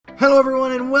Hello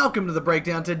everyone and welcome to the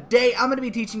breakdown. Today I'm going to be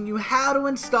teaching you how to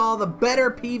install the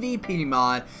BetterPVP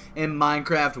mod in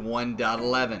Minecraft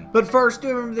 1.11. But first, do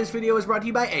remember this video is brought to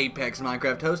you by Apex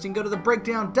Minecraft Hosting. Go to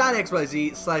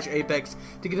thebreakdown.xyz/Apex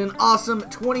to get an awesome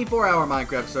 24-hour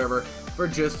Minecraft server for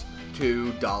just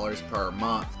 $2 per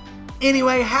month.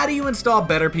 Anyway, how do you install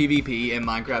BetterPVP in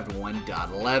Minecraft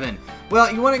 1.11?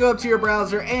 Well, you want to go up to your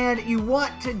browser and you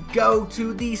want to go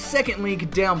to the second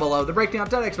link down below,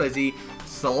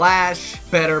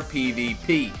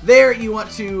 thebreakdown.xyz/BetterPVP. There you want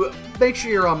to make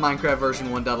sure you're on Minecraft version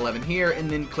 1.11 here and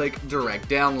then click direct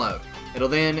download. It'll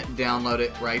then download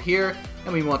it right here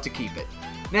and we want to keep it.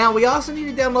 Now, we also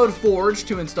need to download Forge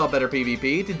to install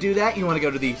BetterPVP. To do that, you want to go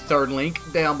to the third link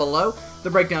down below,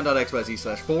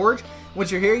 thebreakdown.xyz/Forge. Once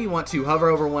you're here, you want to hover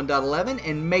over 1.11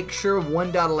 and make sure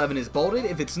 1.11 is bolded.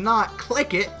 If it's not,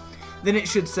 click it. Then it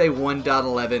should say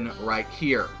 1.11 right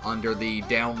here under the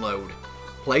download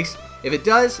place. If it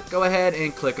does, go ahead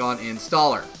and click on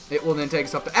Installer. It will then take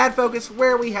us up to Add Focus,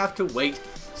 where we have to wait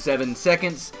 7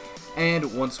 seconds.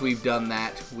 And once we've done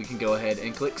that, we can go ahead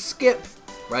and click Skip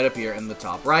right up here in the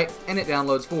top right, and it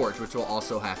downloads Forge, which we'll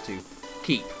also have to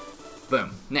keep.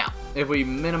 Boom. Now, if we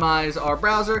minimize our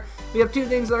browser, we have two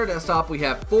things on our desktop. We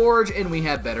have Forge and we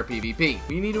have BetterPVP.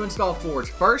 We need to install Forge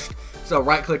first, so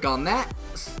right click on that,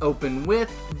 open with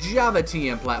Java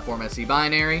TM Platform SE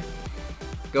Binary.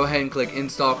 Go ahead and click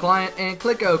Install Client and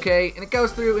click OK, and it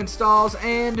goes through, installs,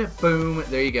 and boom,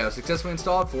 there you go. Successfully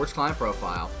installed Forge Client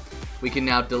Profile. We can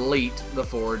now delete the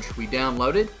Forge we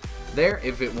downloaded. There,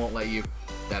 if it won't let you,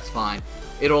 that's fine.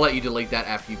 It'll let you delete that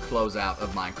after you close out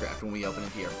of Minecraft when we open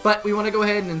it here. But we want to go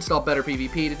ahead and install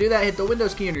BetterPVP. To do that, hit the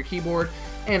Windows key on your keyboard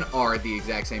and R at the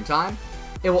exact same time.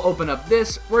 It will open up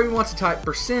this where we want to type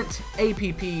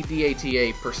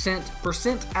 %appdata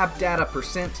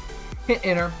 %appdata%. Hit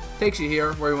enter. Takes you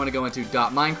here where we want to go into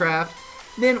 .minecraft.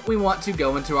 Then we want to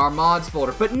go into our mods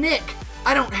folder. But Nick,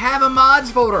 I don't have a mods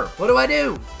folder. What do I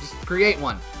do? Just create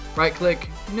one. Right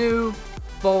click, new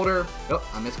folder. Oh,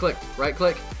 I misclicked. Right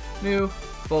click, new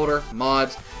folder,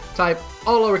 mods. Type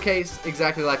all lowercase,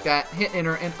 exactly like that. Hit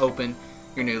enter and open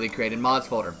your newly created mods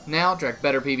folder. Now drag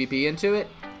BetterPVP into it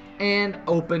and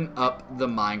open up the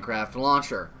Minecraft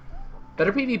launcher.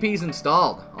 BetterPVP is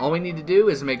installed. All we need to do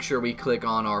is make sure we click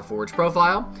on our Forge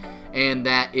profile and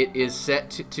that it is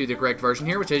set to the correct version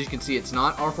here, which as you can see it's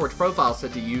not. Our Forge profile is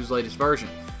set to use latest version.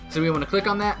 So we want to click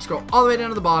on that, scroll all the way down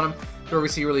to the bottom to where we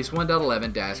see release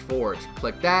 1.11-Forge.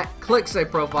 Click that, click Save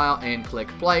Profile, and click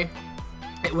Play.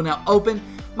 It will now open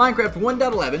Minecraft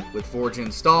 1.11 with Forge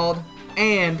installed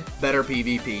and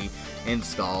BetterPVP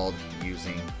installed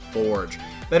using Forge.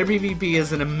 BetterPVP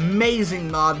is an amazing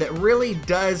mod that really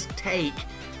does take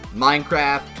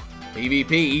Minecraft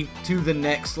PvP to the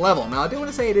next level. Now, I do want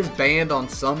to say it is banned on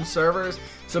some servers,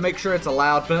 so make sure it's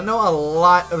allowed, but I know a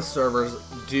lot of servers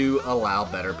do allow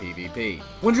BetterPVP.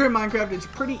 Once you're in Minecraft, it's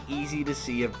pretty easy to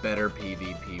see if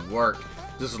BetterPVP worked.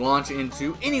 Just launch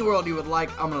into any world you would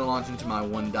like. I'm going to launch into my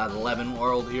 1.11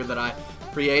 world here that I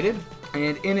created,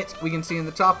 and in it, we can see in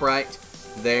the top right,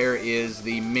 there is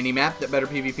the mini-map that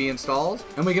BetterPVP installs.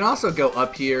 And we can also go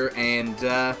up here and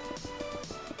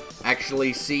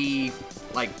actually see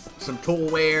like some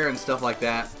toolware and stuff like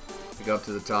that. We go up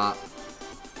to the top.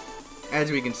 As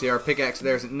we can see, our pickaxe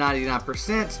there is at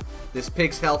 99%. This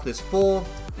pig's health is full.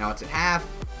 Now it's at half.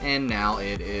 And now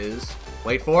it is,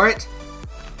 wait for it.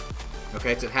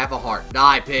 Okay, it's at half a heart.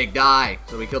 Die, pig, die.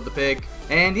 So we killed the pig.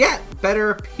 And yeah,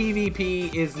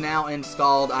 BetterPVP is now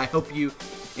installed. I hope you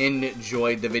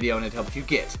enjoyed the video and it helped you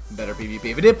get BetterPVP.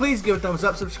 If it did, please give it a thumbs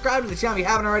up. Subscribe to the channel if you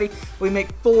haven't already. We make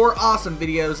 4 awesome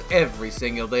videos every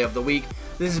single day of the week.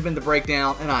 This has been The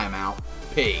Breakdown, and I am out.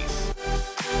 Peace.